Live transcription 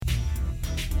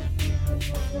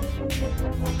Hello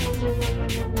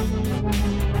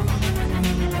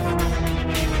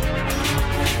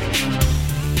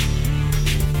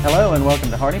and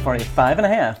welcome to Hardy Party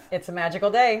 5.5. It's a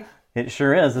magical day. It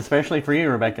sure is, especially for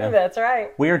you, Rebecca. That's right.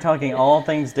 We are talking all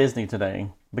things Disney today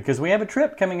because we have a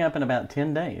trip coming up in about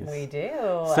 10 days. We do.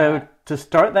 So to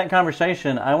start that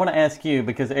conversation, I want to ask you,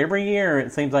 because every year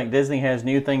it seems like Disney has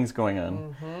new things going on.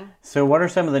 Mm-hmm. So what are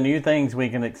some of the new things we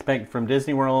can expect from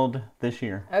Disney World this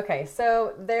year? Okay,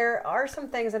 so there are some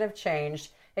things that have changed,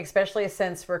 especially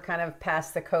since we're kind of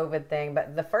past the COVID thing.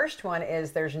 But the first one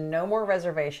is there's no more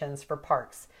reservations for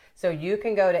parks. So you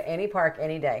can go to any park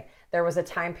any day. There was a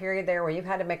time period there where you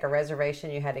had to make a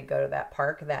reservation. You had to go to that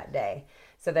park that day.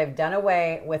 So they've done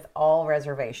away with all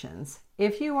reservations.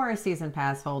 If you are a season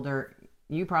pass holder,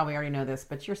 you probably already know this,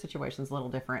 but your situation's a little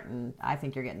different, and I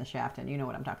think you're getting the shaft, and you know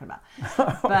what I'm talking about.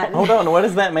 But hold on, what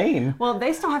does that mean? Well,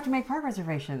 they still have to make park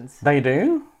reservations. They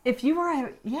do? If you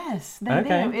are yes, they do.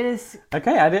 It is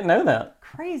okay. I didn't know that.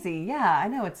 Crazy. Yeah, I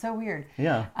know, it's so weird.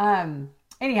 Yeah.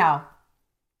 Anyhow,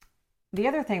 the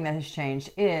other thing that has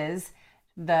changed is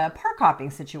the park hopping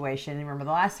situation. Remember,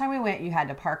 the last time we went, you had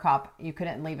to park hop. You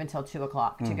couldn't leave until 2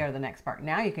 o'clock to go to the next park.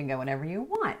 Now you can go whenever you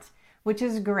want, which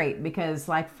is great because,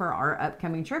 like, for our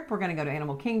upcoming trip, we're going to go to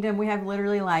Animal Kingdom. We have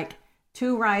literally like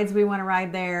 2 rides we want to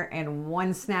ride there and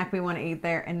 1 snack we want to eat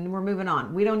there, and we're moving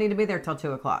on. We don't need to be there till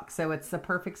 2 o'clock. So it's the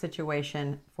perfect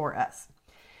situation for us.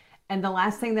 And the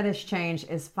last thing that has changed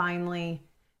is finally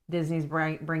Disney's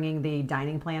bringing the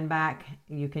dining plan back.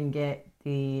 You can get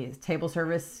the table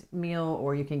service meal,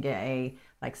 or you can get a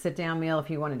sit down meal if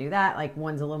you want to do that. Like,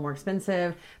 one's a little more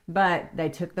expensive, but they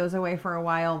took those away for a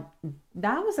while.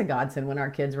 That was a godsend when our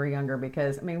kids were younger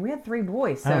because, I mean, we had 3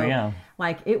 boys. So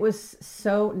it was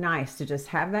so nice to just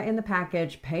have that in the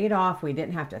package, paid off. We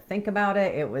didn't have to think about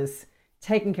it. It was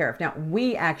taken care of. Now,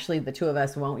 we actually, the 2 of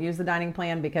us, won't use the dining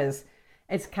plan because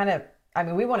it's kind of,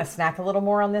 we want to snack a little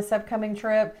more on this upcoming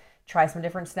trip, try some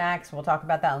different snacks. We'll talk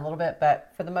about that in a little bit.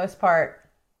 But for the most part,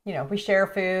 we share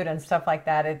food and stuff like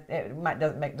that.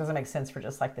 It doesn't make sense for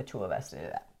just like the 2 of us to do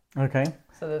that. Okay.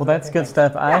 So that's good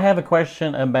stuff. Yeah. I have a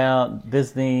question about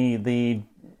Disney, the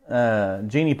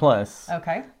Genie Plus.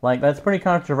 Okay. That's pretty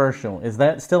controversial. Is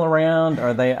that still around?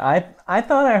 Are they? I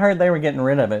thought I heard they were getting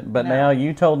rid of it, but now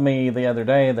you told me the other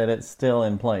day that it's still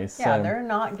in place. Yeah, so they're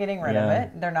not getting rid of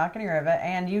it. They're not getting rid of it,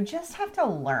 and you just have to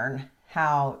learn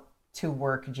how to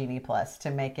work Genie Plus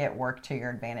to make it work to your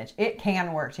advantage. It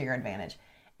can work to your advantage.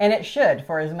 And it should,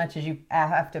 for as much as you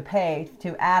have to pay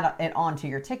to add it onto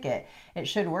your ticket. It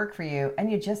should work for you,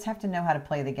 and you just have to know how to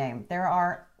play the game. There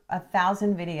are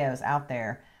 1,000 videos out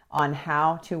there on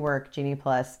how to work Genie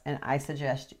Plus, and I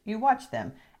suggest you watch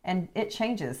them. And it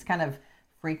changes kind of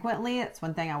frequently. It's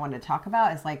one thing I wanted to talk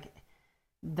about is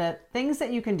the things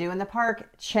that you can do in the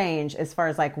park change as far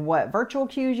as what virtual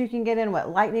queues you can get in, what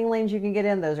lightning lanes you can get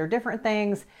in. Those are different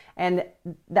things. And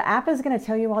the app is going to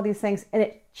tell you all these things, and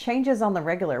it changes on the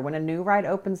regular when a new ride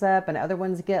opens up and other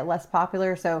ones get less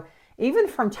popular. So even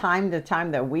from time to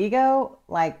time that we go,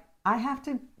 I have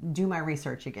to do my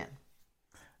research again.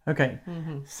 Okay.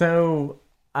 Mm-hmm. So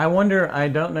I wonder, I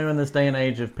don't know in this day and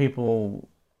age if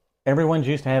everyone's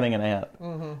used to having an app,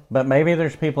 but maybe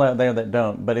there's people out there that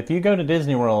don't. But if you go to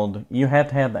Disney World, you have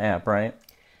to have the app, right?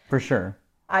 For sure.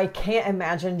 I can't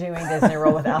imagine doing Disney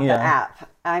World without the app.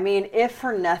 If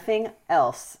for nothing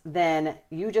else, then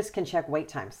you just can check wait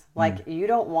times. You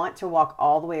don't want to walk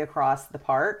all the way across the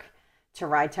park to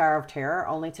ride Tower of Terror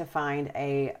only to find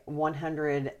a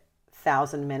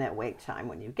 100,000-minute wait time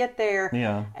when you get there.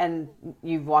 Yeah. And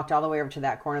you've walked all the way over to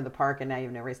that corner of the park and now you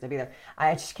have no reason to be there.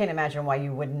 I just can't imagine why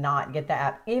you would not get the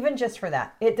app, even just for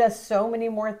that. It does so many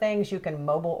more things. You can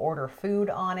mobile order food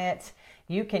on it.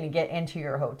 You can get into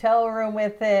your hotel room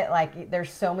with it.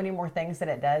 There's so many more things that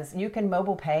it does. You can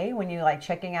mobile pay when you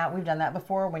checking out. We've done that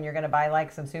before when you're going to buy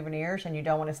some souvenirs and you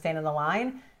don't want to stand in the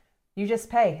line. You just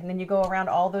pay and then you go around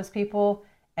all those people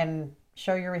and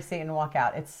show your receipt and walk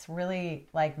out. It's really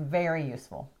very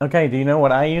useful. Okay, do you know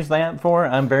what I use the app for?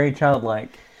 I'm very childlike.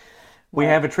 We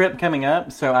have a trip coming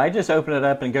up, so I just open it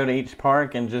up and go to each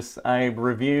park and I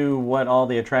review what all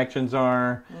the attractions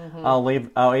are. Mm-hmm.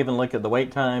 I'll even look at the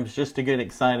wait times just to get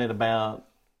excited about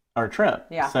our trip.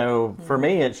 Yeah. So for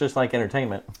me, it's just like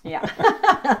entertainment. Yeah.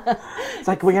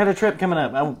 It's we got a trip coming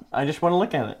up. I just want to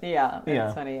look at it. Yeah,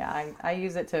 it's funny. I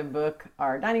use it to book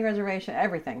our dining reservation,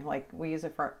 everything. We use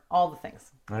it for all the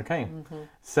things. Okay. Mm-hmm.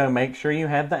 So make sure you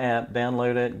have the app,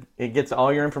 download it. It gets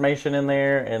all your information in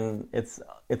there, and it's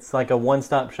like a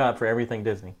one-stop shop for everything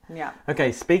Disney. Yeah.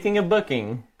 Okay, speaking of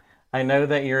booking, I know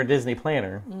that you're a Disney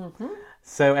planner. Mm-hmm.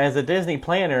 So as a Disney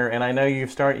planner, and I know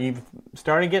you've started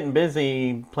getting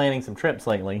busy planning some trips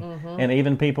lately, and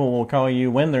even people will call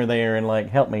you when they're there and like,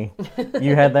 help me.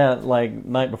 You had that like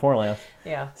night before last.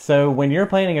 Yeah. So when you're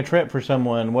planning a trip for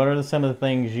someone, what are some of the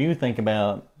things you think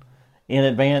about in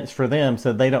advance for them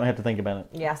so they don't have to think about it?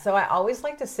 Yeah, so I always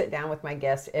like to sit down with my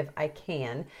guests if I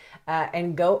can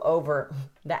and go over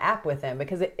the app with them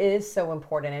because it is so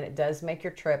important and it does make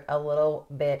your trip a little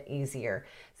bit easier.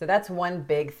 So that's one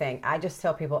big thing. I just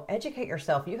tell people, educate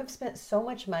yourself. You have spent so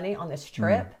much money on this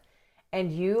trip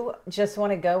and you just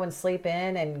want to go and sleep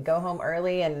in and go home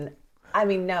early. And I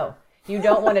mean, no, you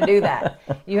don't want to do that.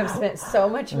 You have spent so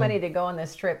much money to go on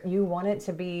this trip. You want it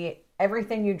to be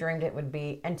everything you dreamed it would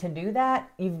be. And to do that,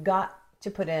 you've got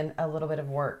to put in a little bit of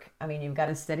work. I mean, you've got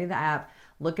to study the app,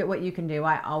 look at what you can do.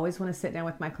 I always want to sit down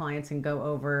with my clients and go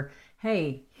over,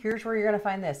 hey, here's where you're going to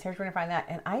find this. Here's where you're going to find that.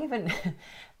 And I even,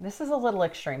 this is a little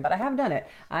extreme, but I have done it.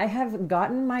 I have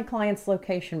gotten my client's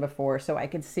location before so I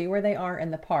could see where they are in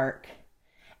the park.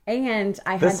 And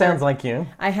This sounds like you.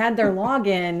 I had their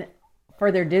login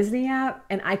for their Disney app,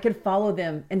 and I could follow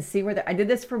them and see where I did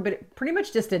this for pretty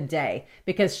much just a day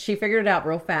because she figured it out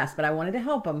real fast, but I wanted to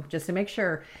help them just to make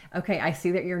sure, okay, I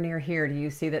see that you're near here. Do you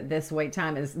see that this wait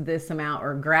time is this amount,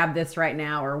 or grab this right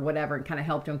now, or whatever, and kind of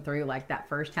helped them through like that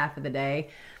first half of the day.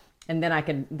 And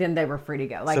then they were free to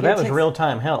go. Like, so that was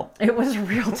real-time help. It was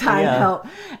real-time help.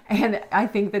 And I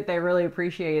think that they really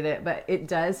appreciated it, but it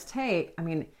does take, I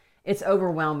mean, it's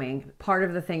overwhelming. Part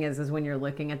of the thing is when you're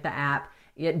looking at the app,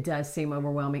 it does seem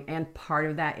overwhelming. And part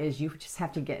of that is you just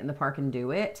have to get in the park and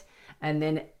do it. And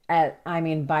then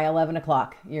by 11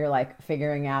 o'clock, you're like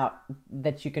figuring out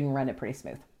that you can run it pretty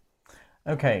smooth.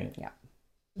 Okay. Yeah.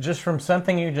 Just from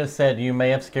something you just said, you may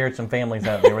have scared some families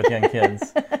out there with young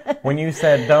kids. When you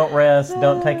said, don't rest,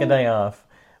 don't take a day off.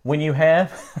 When you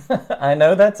have, I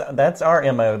know that's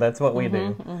our MO. That's what we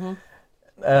do.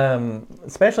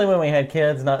 Especially when we had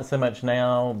kids, not so much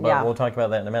now, but we'll talk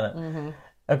about that in a minute.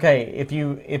 Okay,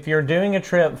 if you're doing a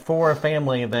trip for a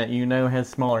family that you know has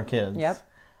smaller kids,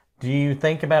 do you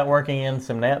think about working in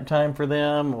some nap time for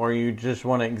them, or you just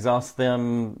want to exhaust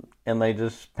them and they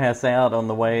just pass out on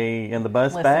the way in the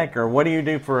bus back? Or what do you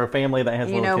do for a family that has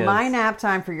little kids? My nap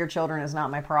time for your children is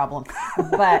not my problem.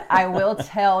 But I will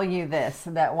tell you this,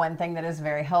 that one thing that is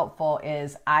very helpful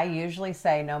is I usually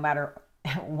say no matter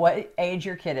what age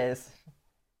your kid is,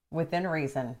 within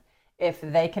reason, if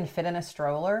they can fit in a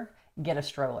stroller, get a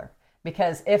stroller.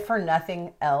 Because if for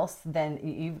nothing else, then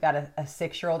you've got a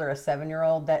 6-year-old or a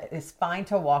 7-year-old that is fine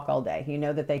to walk all day. You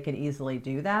know that they could easily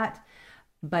do that,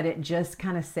 but it just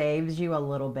kind of saves you a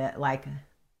little bit. Like,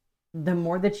 the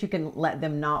more that you can let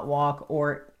them not walk,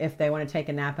 or if they want to take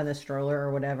a nap in the stroller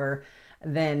or whatever,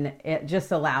 then it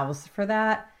just allows for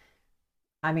that.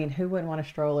 I mean, who wouldn't want a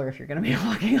stroller if you're going to be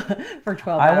walking for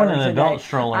 12 hours I want an a adult day?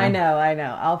 stroller. I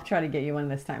know. I'll try to get you one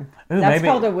this time. Ooh, That's maybe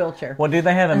called a wheelchair. Well, do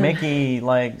they have a Mickey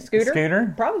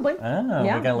Scooter? Probably. Oh,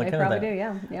 yeah, we gotta look they into probably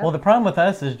that. do. Yeah. Well, the problem with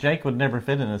us is Jake would never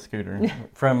fit in a scooter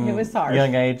from It was hard.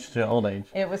 young age to old age.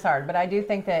 It was hard, but I do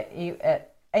think that you.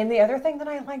 And the other thing that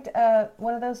I liked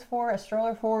one of those a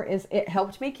stroller for, is it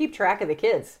helped me keep track of the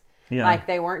kids. Yeah. Like,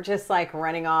 they weren't just like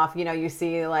running off. You know, you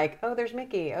see like, oh, there's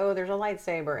Mickey. Oh, there's a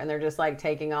lightsaber. And they're just like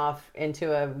taking off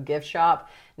into a gift shop.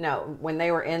 No, when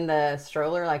they were in the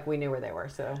stroller, like, we knew where they were.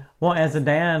 So. Well, as a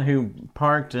dad who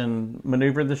parked and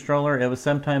maneuvered the stroller, it was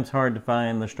sometimes hard to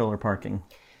find the stroller parking.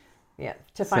 Yeah,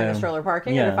 to find the stroller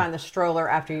parking, or to find the stroller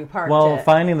after you parked it?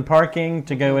 Finding the parking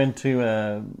to go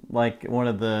into like one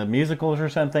of the musicals or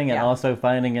something, and also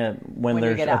finding it when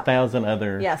there's 1,000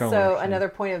 other strollers. So another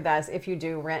point of that is, if you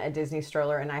do rent a Disney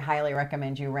stroller, and I highly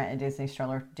recommend you rent a Disney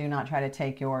stroller, do not try to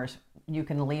take yours. You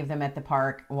can leave them at the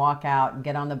park, walk out,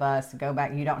 get on the bus, go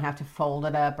back. You don't have to fold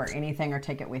it up or anything or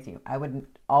take it with you. I would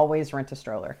always rent a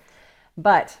stroller.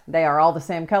 But they are all the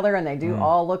same color, and they do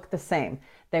all look the same.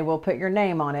 They will put your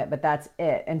name on it, but that's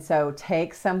it. And so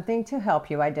take something to help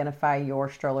you identify your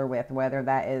stroller with, whether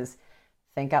that is,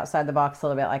 think outside the box a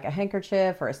little bit, like a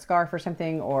handkerchief or a scarf or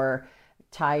something, or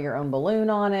tie your own balloon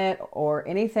on it, or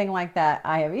anything like that.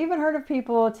 I have even heard of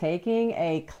people taking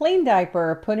a clean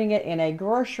diaper, putting it in a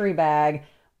grocery bag,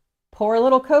 pour a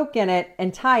little Coke in it,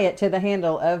 and tie it to the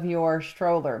handle of your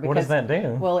stroller. What does that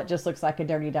do? Well, it just looks like a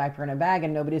dirty diaper in a bag,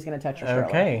 and nobody's going to touch your stroller.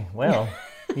 Okay, well...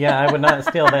 Yeah, I would not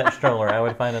steal that stroller. I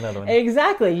would find another one.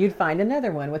 Exactly. You'd find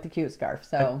another one with a cute scarf.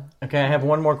 So. Okay, I have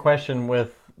one more question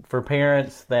for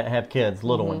parents that have kids,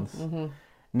 little ones.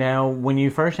 Now, when you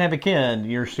first have a kid,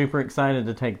 you're super excited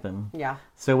to take them. Yeah.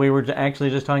 So we were actually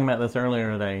just talking about this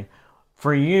earlier today.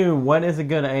 For you, what is a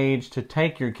good age to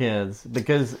take your kids?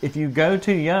 Because if you go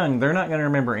too young, they're not going to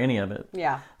remember any of it.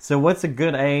 Yeah. So what's a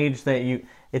good age that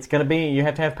it's going to be, you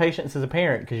have to have patience as a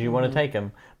parent because you want to take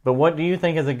them. But what do you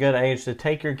think is a good age to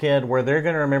take your kid where they're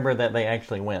going to remember that they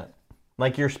actually went?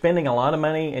 Like you're spending a lot of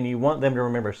money and you want them to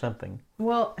remember something.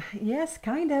 Well, yes,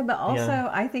 kind of. But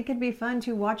also, I think it'd be fun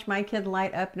to watch my kid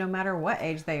light up no matter what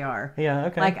age they are. Yeah,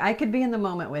 okay. Like I could be in the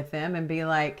moment with them and be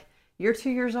like, you're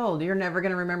 2 years old. You're never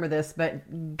going to remember this.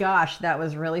 But gosh, that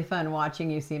was really fun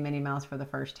watching you see Minnie Mouse for the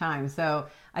first time. So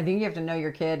I think you have to know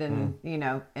your kid and,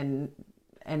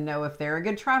 and know if they're a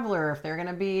good traveler, if they're going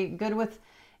to be good with,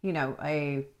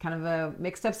 a kind of a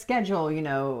mixed up schedule,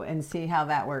 and see how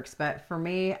that works. But for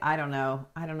me, I don't know.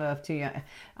 I don't know if too young.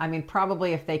 I mean,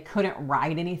 probably if they couldn't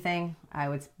ride anything, I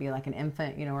would be like an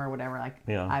infant, or whatever.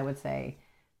 I would say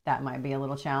that might be a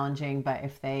little challenging. But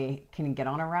if they can get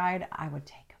on a ride, I would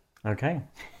take them. Okay.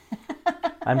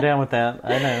 I'm down with that.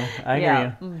 I know. I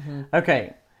hear you. Mm-hmm.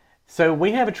 Okay. So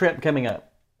we have a trip coming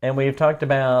up. And we've talked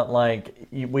about,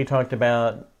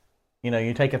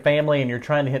 you take a family and you're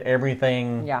trying to hit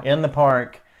everything in the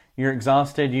park. You're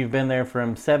exhausted. You've been there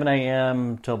from 7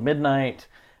 a.m. till midnight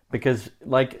because,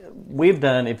 like we've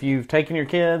done, if you've taken your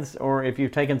kids or if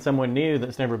you've taken someone new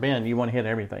that's never been, you want to hit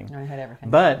everything. I hit everything.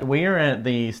 But we are at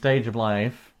the stage of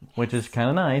life, which is kind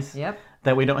of nice,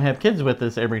 that we don't have kids with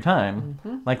us every time.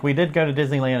 Mm-hmm. Like we did go to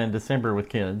Disneyland in December with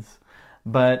kids.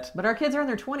 But our kids are in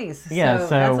their 20s, so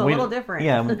that's a little different.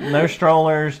 Yeah, no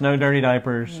strollers, no dirty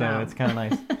diapers, so it's kind of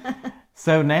nice.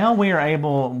 So now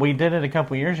we did it a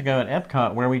couple years ago at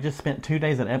Epcot where we just spent 2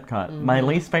 days at Epcot. Mm-hmm. My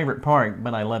least favorite park,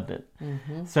 but I loved it.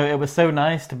 Mm-hmm. So it was so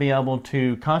nice to be able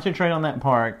to concentrate on that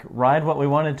park, ride what we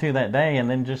wanted to that day, and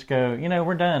then just go,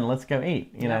 we're done. Let's go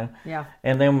eat, know. Yeah.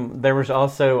 And then there was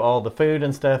also all the food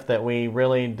and stuff that we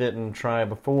really didn't try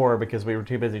before because we were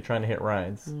too busy trying to hit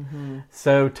rides. Mm-hmm.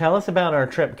 So tell us about our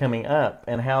trip coming up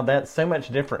and how that's so much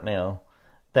different now.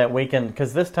 That we can,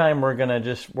 because this time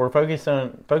we're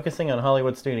focusing on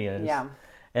Hollywood Studios. Yeah.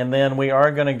 And then we are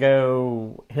going to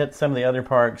go hit some of the other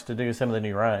parks to do some of the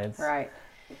new rides. Right.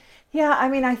 Yeah, I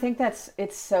mean, I think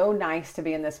it's so nice to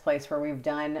be in this place where we've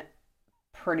done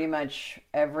pretty much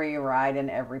every ride in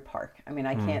every park. I mean,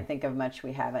 I can't think of much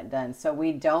we haven't done. So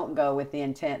we don't go with the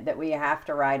intent that we have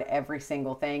to ride every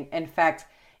single thing. In fact,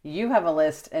 you have a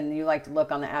list and you like to look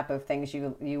on the app of things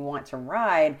you want to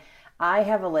ride. I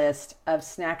have a list of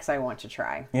snacks I want to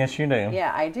try. Yes, you do.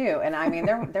 Yeah, I do. And I mean,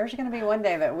 there's going to be one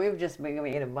day that we've just been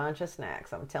going to eat a bunch of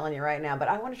snacks. I'm telling you right now, but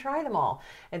I want to try them all.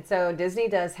 And so Disney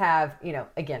does have,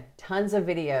 again, tons of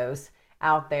videos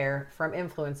out there from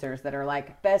influencers that are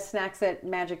like best snacks at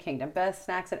Magic Kingdom, best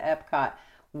snacks at Epcot,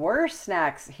 worst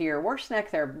snacks here, worst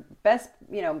snacks there, best,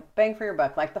 bang for your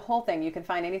buck, like the whole thing. You can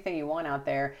find anything you want out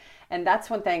there. And that's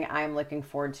one thing I'm looking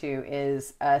forward to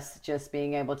is us just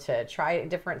being able to try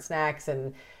different snacks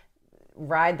and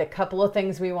ride the couple of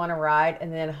things we want to ride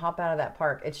and then hop out of that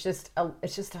park. It's just a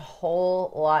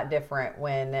whole lot different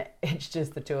when it's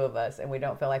just the two of us and we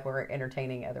don't feel like we're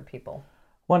entertaining other people.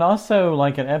 Well, and also,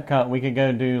 like at Epcot, we could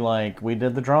go do, we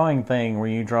did the drawing thing where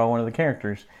you draw one of the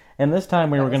characters. And this time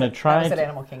we were going to try... That was at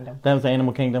Animal Kingdom. That was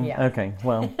Animal Kingdom? Yeah. Okay,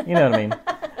 well, you know what I mean.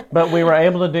 But we were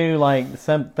able to do,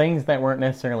 some things that weren't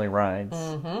necessarily rides.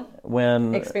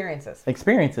 Mm-hmm.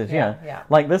 Experiences. Yeah.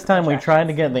 Like this time we tried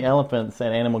to get the elephants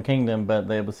at Animal Kingdom, but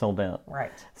they was sold out.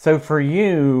 Right. So for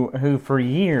you, who for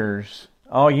years,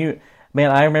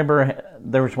 man, I remember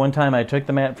there was one time I took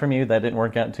the map from you that didn't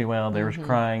work out too well. There was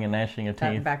crying and gnashing of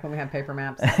teeth. Back when we had paper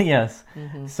maps. Yes.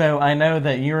 Mm-hmm. So I know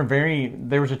that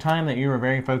there was a time that you were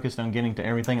very focused on getting to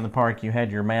everything in the park. You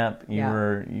had your map.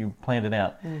 You planned it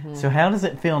out. Mm-hmm. So how does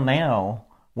it feel now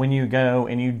when you go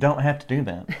and you don't have to do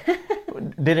that?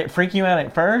 Did it freak you out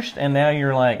at first, and now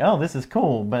you're like, oh, this is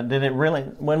cool? But did it really,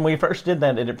 when we first did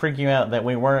that, did it freak you out that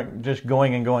we weren't just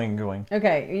going and going and going?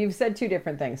 Okay, you've said two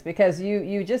different things, because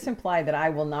you just implied that I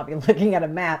will not be looking at a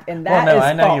map, and that is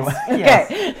I know false. You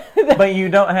yes. Okay. But you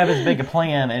don't have as big a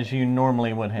plan as you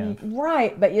normally would have.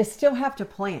 Right, but you still have to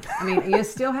plan. I mean, you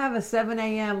still have a 7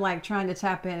 a.m. trying to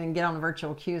tap in and get on the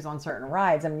virtual queues on certain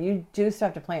rides. I mean, you do still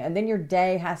have to plan, and then your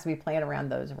day has to be planned around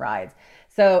those rides.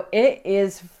 So it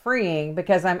is freeing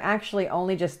because I'm actually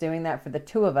only just doing that for the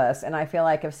two of us. And I feel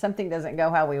like if something doesn't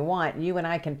go how we want, you and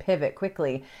I can pivot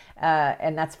quickly.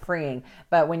 And that's freeing.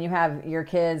 But when you have your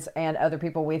kids and other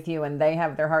people with you and they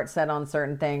have their heart set on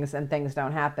certain things and things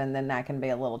don't happen, then that can be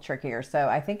a little trickier. So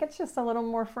I think it's just a little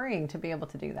more freeing to be able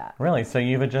to do that. Really? So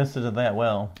you've adjusted to that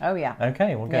well? Oh, yeah.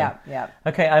 Okay, well, good. Yeah.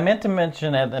 Okay, I meant to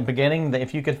mention at the beginning that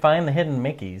if you could find the hidden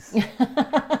Mickeys,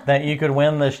 that you could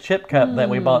win this chip cup that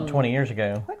we bought 20 years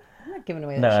ago. What? I'm not giving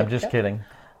away No, the I'm just kidding.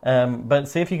 But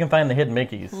see if you can find the hidden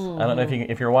Mickeys. I don't know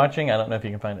if you're watching. I don't know if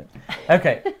you can find it.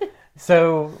 Okay.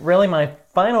 So really, my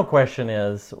final question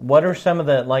is: what are some of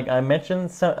the, like I mentioned?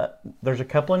 There's a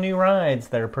couple of new rides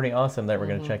that are pretty awesome that we're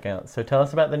going to check out. So tell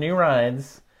us about the new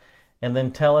rides, and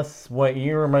then tell us what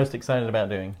you were most excited about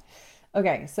doing.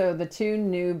 Okay, so the two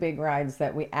new big rides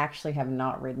that we actually have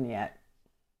not ridden yet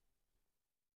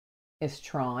is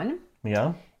Tron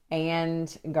Yeah.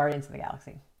 and Guardians of the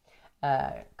Galaxy.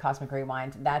 Cosmic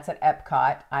Rewind. That's at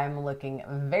Epcot. I'm looking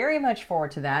very much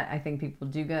forward to that. I think people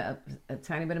do get a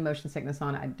tiny bit of motion sickness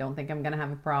on it. I don't think I'm going to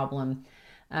have a problem.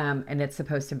 And it's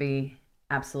supposed to be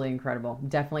absolutely incredible.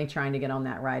 Definitely trying to get on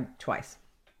that ride twice.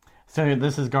 So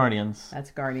this is Guardians.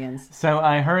 That's Guardians. So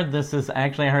I heard this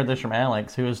from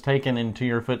Alex, who has taken into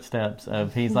your footsteps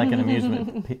of, he's like an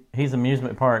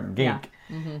amusement park geek. Yeah.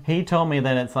 Mm-hmm. He told me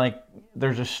that it's like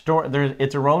there's a story,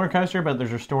 it's a roller coaster, but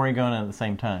there's a story going on at the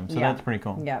same time. So that's pretty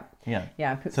cool. Yeah. Yeah.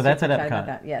 Yeah. So that's at Super excited Epcot. about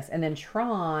that. Yes. And then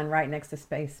Tron right next to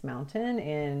Space Mountain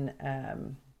in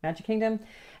Magic Kingdom.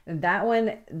 That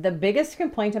one, the biggest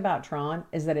complaint about Tron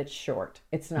is that it's short.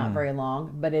 It's not very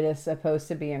long, but it is supposed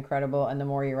to be incredible. And the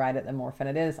more you ride it, the more fun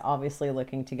it is. Obviously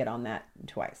looking to get on that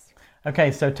twice.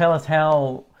 Okay, so tell us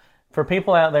how, for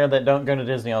people out there that don't go to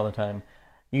Disney all the time,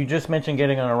 you just mentioned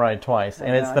getting on a ride twice,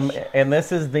 and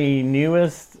this is the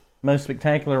newest, most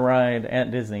spectacular ride at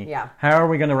Disney. Yeah. How are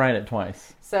we going to ride it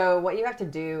twice? So what you have to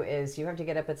do is you have to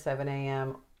get up at 7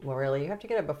 a.m. Well, really, you have to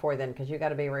get up before then because you got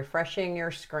to be refreshing your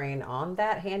screen on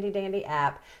that handy dandy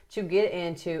app to get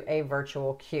into a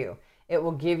virtual queue. It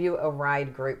will give you a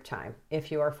ride group time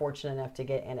if you are fortunate enough to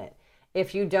get in it.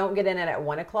 If you don't get in it at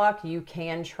 1 o'clock, you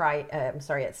can try,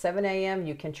 at 7 a.m.,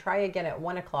 you can try again at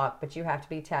 1 o'clock, but you have to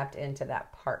be tapped into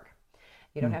that park.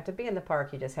 You don't have to be in the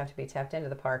park, you just have to be tapped into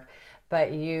the park.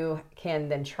 But you can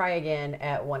then try again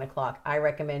at 1 o'clock. I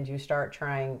recommend you start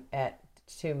trying at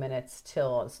 2 minutes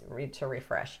to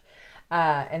refresh.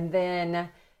 And then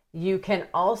you can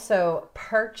also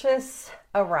purchase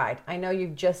a ride. I know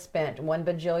you've just spent $1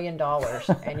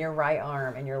 bajillion in your right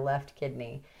arm and your left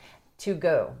kidney to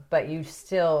go, but you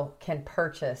still can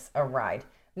purchase a ride.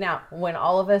 Now, when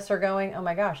all of us are going, oh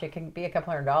my gosh, it can be a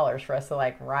couple $100 for us to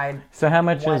like ride. So how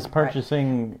much is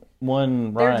purchasing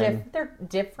one ride? They're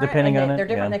different. Depending on it? They're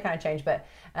different. Yeah. They kind of change, but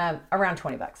around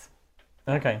 $20.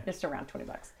 Okay. Just around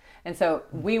 $20. And so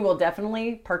we will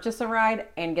definitely purchase a ride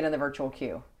and get in the virtual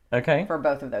queue. Okay. For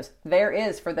both of those. There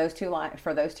is, for those two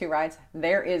rides,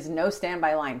 there is no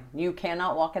standby line. You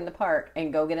cannot walk in the park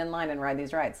and go get in line and ride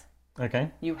these rides.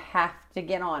 Okay. You have to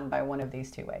get on by one of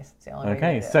these two ways. It's the only way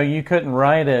Okay, to do it. so you couldn't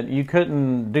ride it, you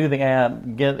couldn't do the app,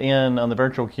 get in on the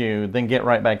virtual queue, then get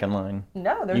right back in line.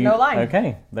 No, there's no line.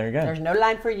 Okay, there you go. There's no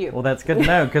line for you. Well, that's good to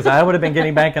know, because I would have been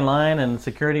getting back in line and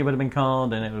security would have been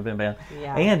called and it would have been bad.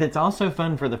 Yeah. And it's also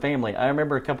fun for the family. I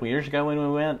remember a couple years ago when we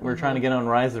went, we were trying to get on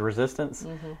Rise of Resistance,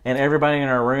 and everybody in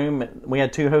our room, we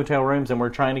had 2 hotel rooms and we're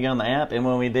trying to get on the app, and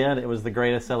when we did, it was the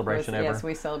greatest celebration ever. Yes,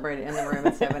 we celebrated in the room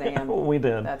at 7 a.m. We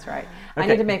did. That's right. Okay. I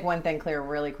need to make one thing clear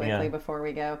really quickly before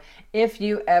we go. If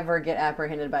you ever get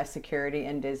apprehended by security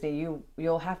in Disney,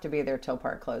 you'll have to be there till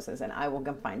park closes, and I will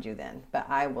come find you then. But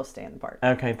I will stay in the park.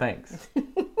 Okay, thanks.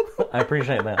 I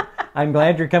appreciate that. I'm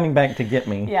glad you're coming back to get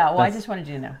me. Yeah, well, I just wanted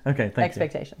you to know. Okay, thank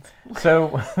Expectations. you.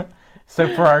 So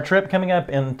for our trip coming up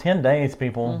in 10 days,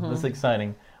 people, this is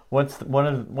exciting. What's the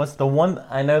one?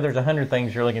 I know there's 100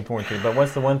 things you're looking forward to, but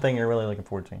what's the one thing you're really looking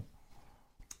forward to?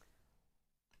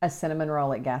 A cinnamon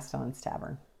roll at Gaston's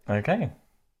Tavern. Okay.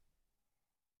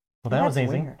 Well, that was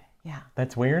easy. Weird. Yeah.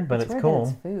 That's weird, but it's weird cool.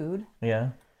 That it's food. Yeah.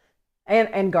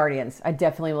 And Guardians. I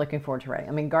definitely am looking forward to riding.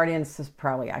 I mean, Guardians is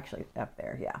probably actually up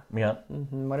there. Yeah. Yeah.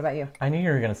 Mm-hmm. What about you? I knew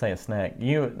you were going to say a snack.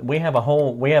 We have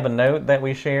a note that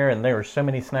we share, and there were so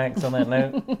many snacks on that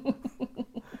note.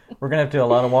 We're going to have to do a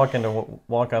lot of walking to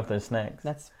walk off those snacks.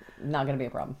 That's not going to be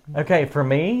a problem. Okay, for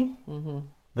me,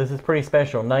 this is pretty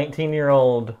special.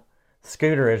 19-year-old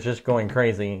Scooter is just going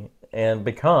crazy, and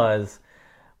because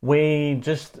we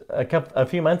just a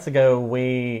few months ago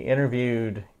we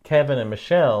interviewed Kevin and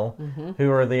Michelle, who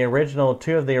are the original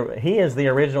he is the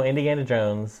original Indiana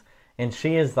Jones, and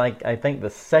she is like I think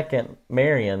the second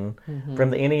Marion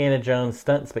from the Indiana Jones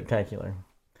Stunt Spectacular.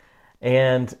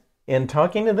 And in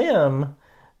talking to them,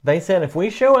 they said if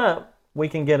we show up, we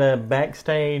can get a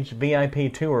backstage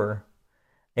VIP tour.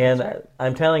 And right.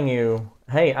 I'm telling you,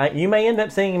 hey, you may end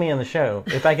up seeing me on the show.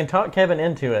 If I can talk Kevin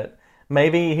into it,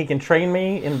 maybe he can train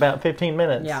me in about 15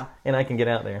 minutes, and I can get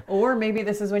out there. Or maybe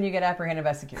this is when you get apprehended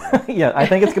by security. Yeah, I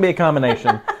think it's going to be a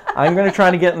combination. I'm going to try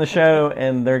to get in the show,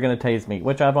 and they're going to tase me,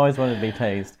 which I've always wanted to be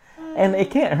tased. And it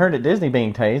can't hurt at Disney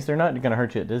being tased. They're not going to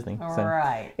hurt you at Disney. All so.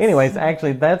 right. Anyways,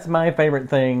 actually, that's my favorite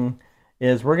thing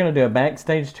is we're going to do a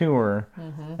backstage tour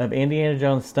of Indiana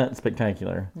Jones Stunt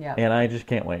Spectacular. Yeah. And I just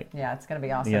can't wait. Yeah, it's going to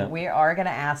be awesome. Yeah. We are going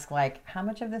to ask, like, how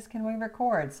much of this can we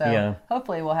record? So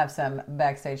hopefully we'll have some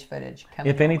backstage footage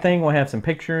coming. If anything, we'll have some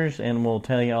pictures and we'll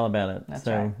tell you all about it. That's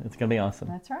right. It's going to be awesome.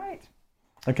 That's right.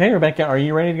 Okay, Rebecca, are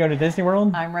you ready to go to Disney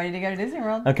World? I'm ready to go to Disney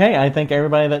World. Okay, I think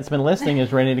everybody that's been listening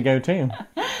is ready to go too.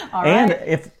 All and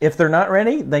right. if they're not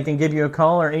ready, they can give you a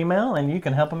call or email and you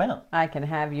can help them out. I can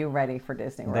have you ready for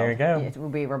Disney World. There you go. It will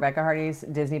be Rebecca Hardy's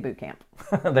Disney Boot Camp.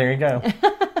 There you go.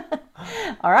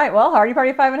 All right, well, Hardy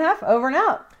Party 5.5, over and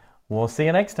out. We'll see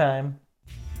you next time.